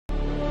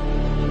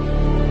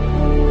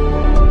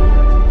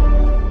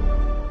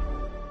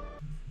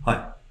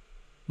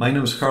My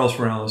name is Carlos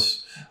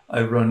Morales.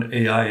 I run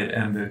AI at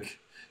Ambiq,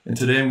 and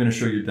today I'm going to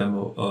show you a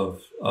demo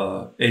of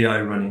AI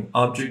running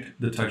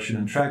object detection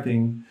and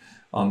tracking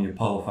on the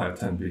Apollo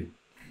 510B.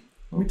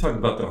 Let me talk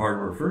about the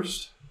hardware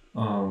first.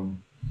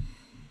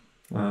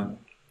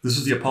 This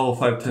is the Apollo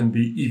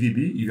 510B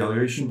EVB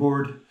evaluation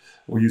board.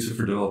 We'll use it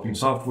for developing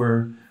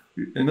software.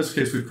 In this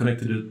case, we've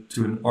connected it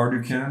to an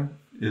Arducam.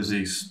 It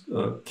is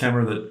a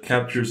camera that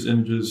captures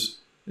images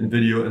and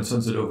video and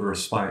sends it over a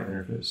SPI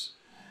interface.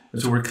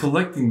 And so we're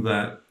collecting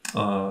that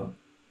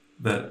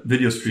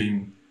video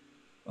stream,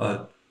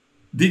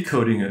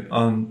 decoding it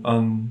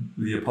on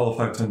the Apollo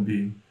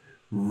 510B,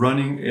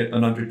 running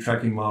an object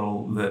tracking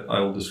model that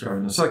I will describe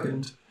in a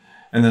second,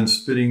 and then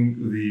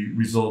spitting the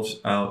results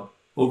out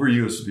over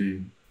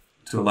USB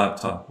to a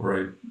laptop where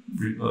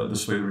I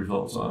display the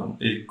results on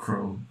a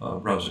Chrome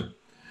browser.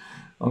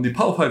 The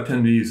Apollo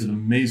 510B is an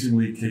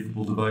amazingly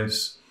capable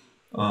device.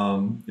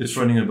 It's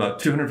running about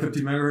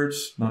 250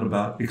 megahertz, not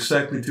about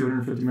exactly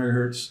 250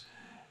 megahertz.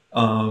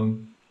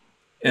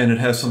 And it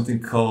has something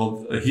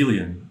called a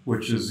Helion,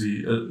 which is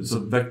a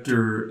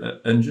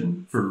vector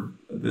engine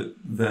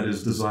that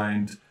is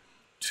designed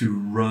to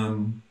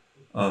run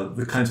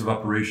the kinds of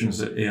operations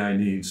that AI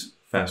needs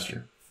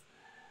faster.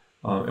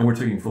 And we're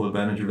taking full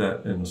advantage of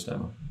that in this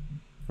demo.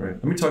 All right,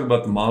 let me talk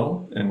about the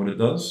model and what it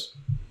does.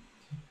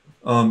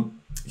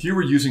 Here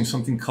we're using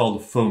something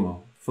called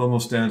FOMO.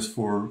 FOMO stands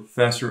for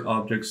Faster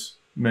Objects,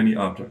 Many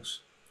Objects.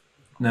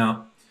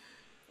 Now,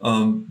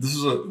 this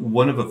is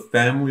one of a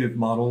family of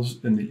models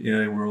in the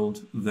AI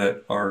world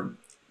that are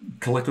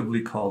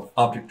collectively called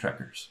object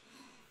trackers.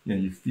 You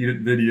know, you feed it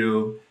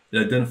video, it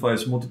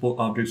identifies multiple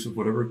objects of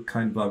whatever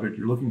kind of object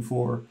you're looking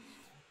for,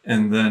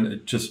 and then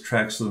it just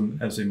tracks them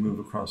as they move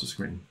across the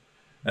screen,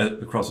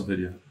 across the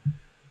video.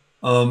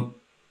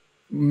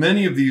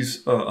 Many of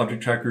these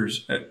object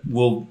trackers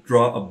will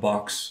draw a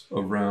box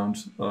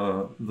around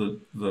the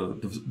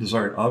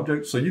desired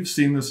object. So you've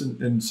seen this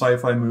in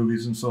sci-fi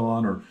movies and so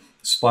on, or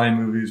spy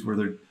movies where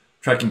they're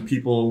tracking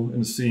people in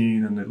the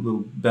scene and the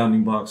little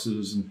bounding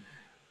boxes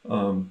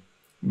and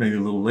maybe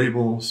little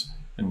labels,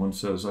 and one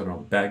says, I don't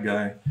know, bad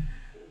guy.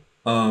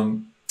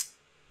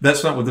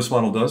 That's not what this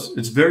model does.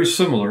 It's very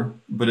similar,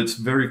 but it's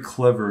very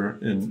clever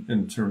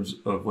in terms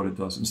of what it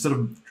does. Instead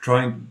of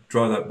trying to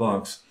draw that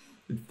box,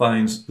 it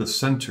finds the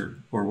center,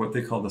 or what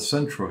they call the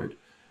centroid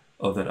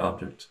of that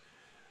object.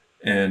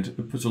 And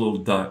it puts a little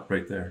dot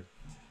right there.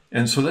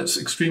 And so that's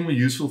extremely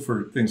useful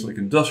for things like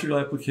industrial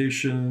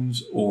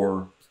applications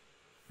or,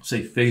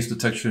 say, face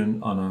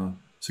detection on a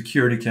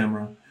security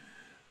camera.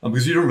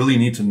 Because you don't really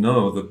need to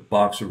know the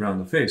box around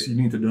the face. You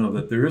need to know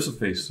that there is a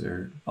face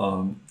there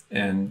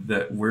and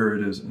that where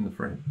it is in the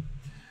frame.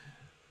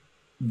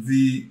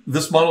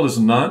 This model is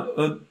not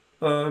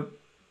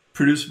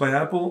produced by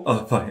by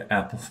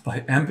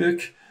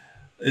Ambiq.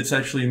 It's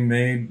actually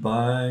made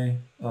by,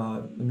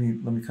 let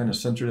me kind of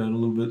center that a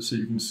little bit so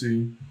you can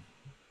see.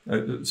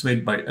 It's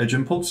made by Edge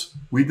Impulse.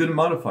 We didn't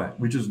modify it.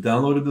 We just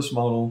downloaded this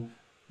model,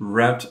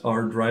 wrapped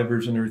our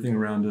drivers and everything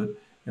around it,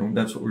 and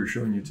that's what we're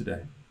showing you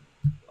today.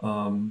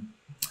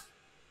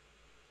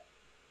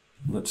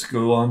 Let's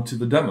go on to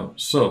the demo.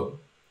 So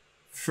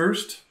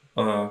first,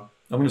 I'm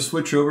going to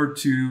switch over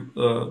to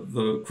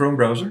the Chrome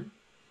browser.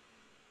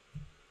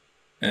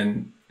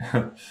 And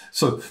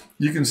so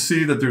you can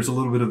see that there's a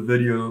little bit of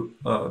video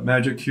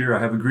magic here. I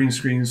have a green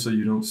screen so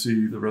you don't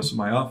see the rest of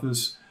my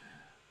office.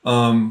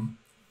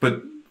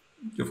 But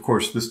of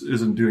course, this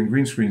isn't doing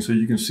green screen, so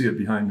you can see it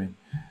behind me.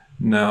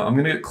 Now I'm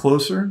going to get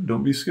closer.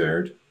 Don't be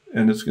scared.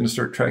 And it's going to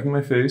start tracking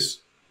my face.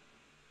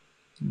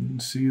 You can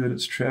see that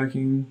it's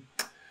tracking.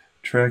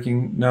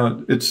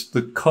 Now, it's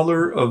the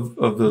color of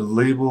the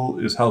label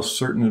is how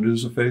certain it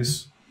is a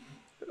face.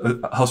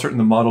 How certain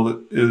the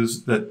model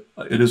is that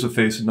it is a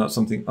face and not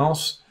something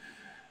else.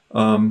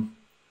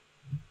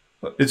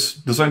 It's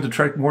designed to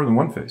track more than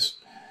one face.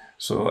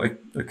 So I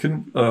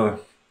couldn't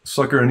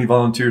sucker any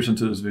volunteers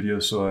into this video,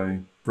 so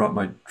I brought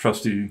my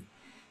trusty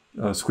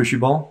squishy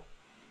ball.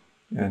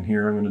 And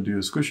here I'm going to do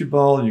a squishy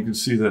ball, and you can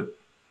see that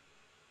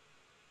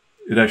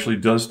it actually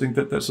does think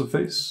that that's a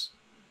face.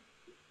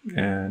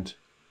 And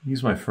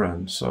he's my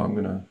friend, so I'm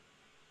going to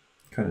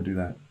kind of do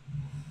that.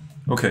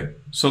 Okay,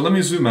 so let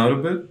me zoom out a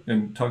bit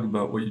and talk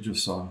about what you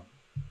just saw.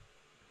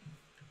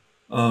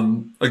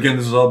 Again,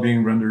 this is all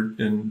being rendered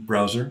in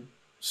browser.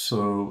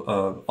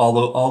 So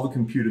although all the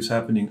compute is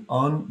happening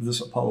on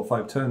this Apollo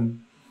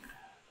 510,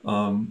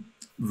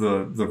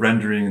 the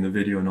rendering and the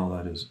video and all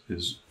that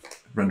is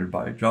rendered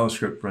by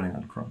JavaScript running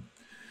on Chrome.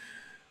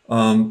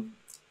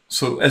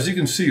 So as you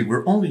can see,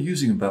 we're only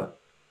using about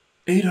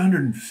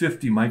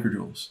 850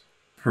 microjoules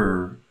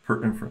per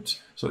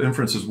inference. So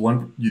inference is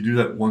you do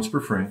that once per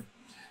frame.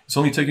 It's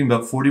only taking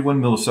about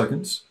 41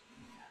 milliseconds.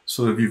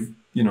 So if you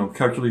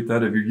calculate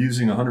that, if you're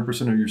using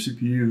 100% of your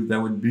CPU,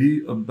 that would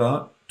be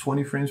about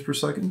 20 frames per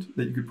second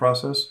that you could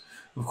process.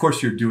 Of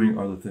course, you're doing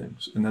other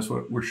things, and that's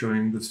what we're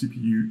showing the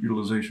CPU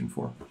utilization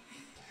for.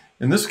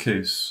 In this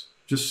case,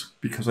 just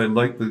because I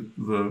like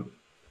the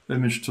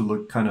image to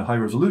look kind of high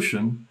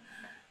resolution,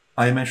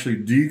 I am actually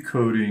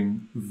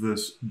decoding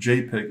this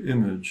JPEG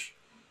image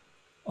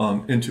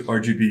into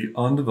RGB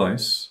on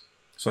device.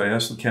 So I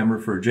ask the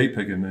camera for a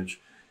JPEG image.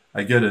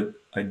 I get it.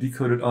 I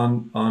decode it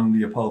on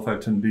the Apollo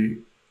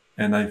 510B,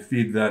 and I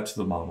feed that to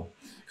the model.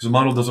 Because the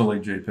model doesn't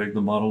like JPEG.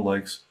 The model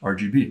likes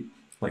RGB,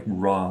 like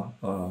raw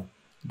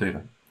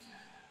data.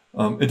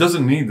 It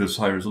doesn't need this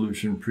high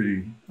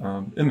resolution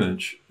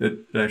image. It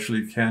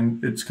actually can,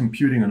 it's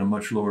computing on a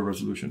much lower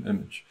resolution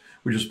image,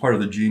 which is part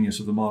of the genius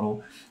of the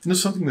model. And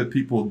it's something that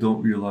people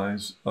don't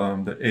realize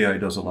that AI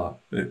does a lot.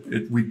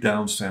 We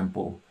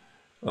downsample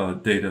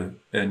data,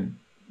 and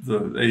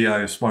the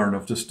AI is smart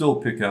enough to still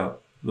pick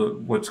out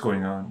what's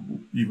going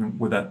on even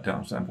with that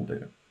downsample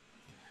data.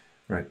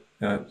 Right.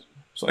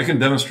 So I can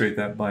demonstrate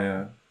that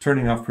by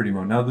turning off pretty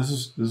mode. Now this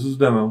is a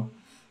demo.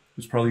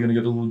 It's probably going to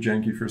get a little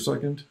janky for a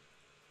second.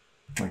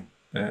 Like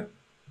that.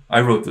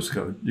 I wrote this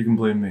code. You can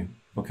blame me.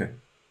 Okay,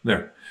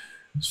 there.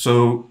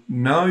 So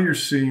now you're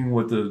seeing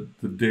what the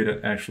data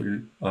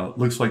actually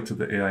looks like to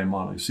the AI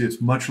model. You see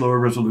it's much lower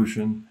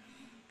resolution.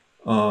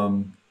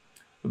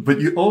 But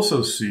you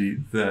also see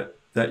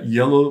that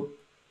yellow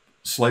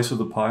slice of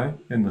the pie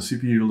in the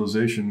CPU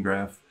utilization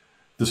graph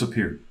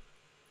disappeared.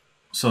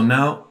 So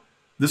now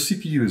this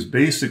CPU is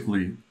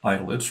basically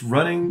idle. It's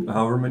running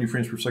however many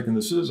frames per second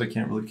this is. I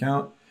can't really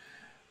count.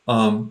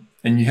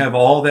 And you have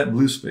all that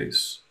blue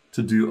space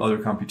to do other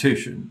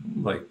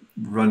computation, like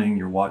running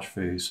your watch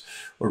face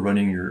or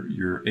running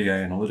your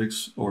AI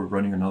analytics or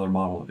running another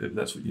model if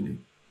that's what you need.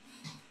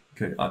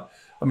 Okay,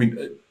 I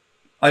mean,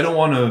 I don't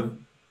want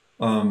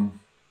to,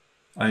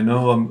 I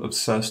know I'm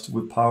obsessed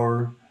with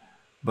power,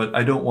 but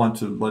I don't want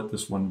to let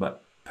this one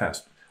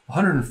pass.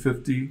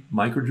 150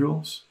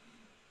 microjoules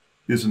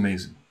is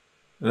amazing.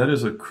 That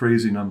is a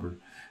crazy number.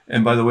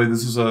 And by the way,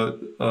 this is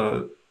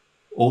a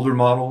older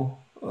model,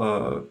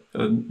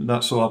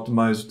 not so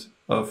optimized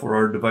for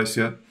our device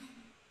yet.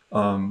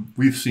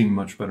 We've seen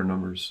much better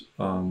numbers,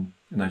 and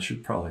I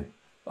should probably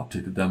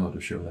update the demo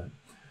to show that.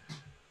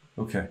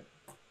 Okay.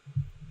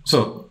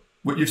 So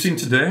what you've seen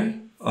today,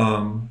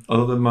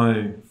 other than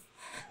my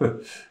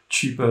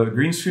cheap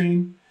green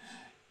screen,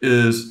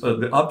 is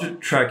the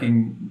object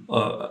tracking,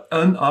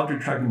 an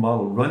object tracking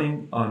model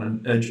running on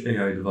an Edge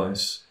AI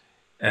device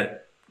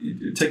at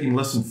taking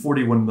less than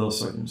 41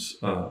 milliseconds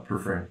per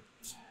frame.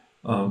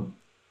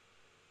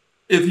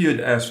 If you had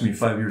asked me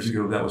 5 years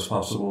ago if that was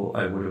possible,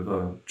 I would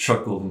have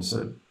chuckled and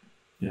said,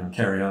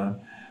 carry on.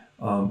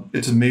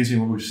 It's amazing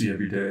what we see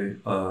every day.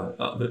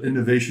 The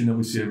innovation that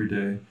we see every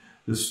day.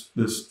 This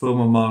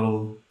FOMO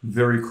model,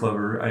 very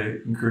clever. I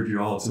encourage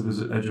you all to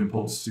visit Edge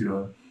Impulse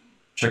to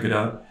check it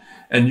out.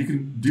 And you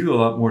can do a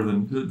lot more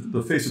than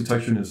the face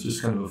detection is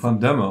just kind of a fun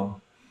demo.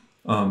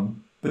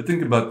 But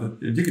think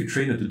about you could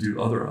train it to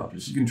do other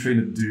objects. You can train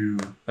it to do,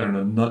 I don't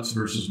know, nuts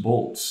versus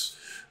bolts,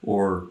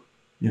 or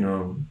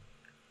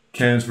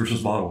cans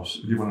versus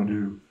bottles. If you want to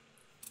do,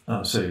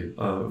 say,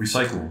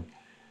 recycling.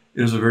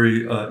 It is a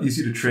very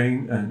easy to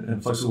train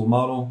and flexible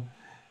model,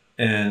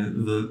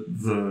 and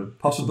the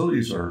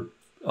possibilities are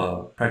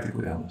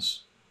practically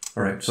endless.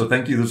 All right, so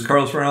thank you. This is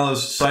Carlos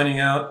Morales signing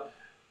out.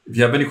 If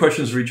you have any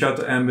questions, reach out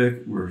to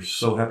Ambiq. We're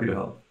so happy to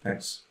help.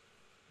 Thanks.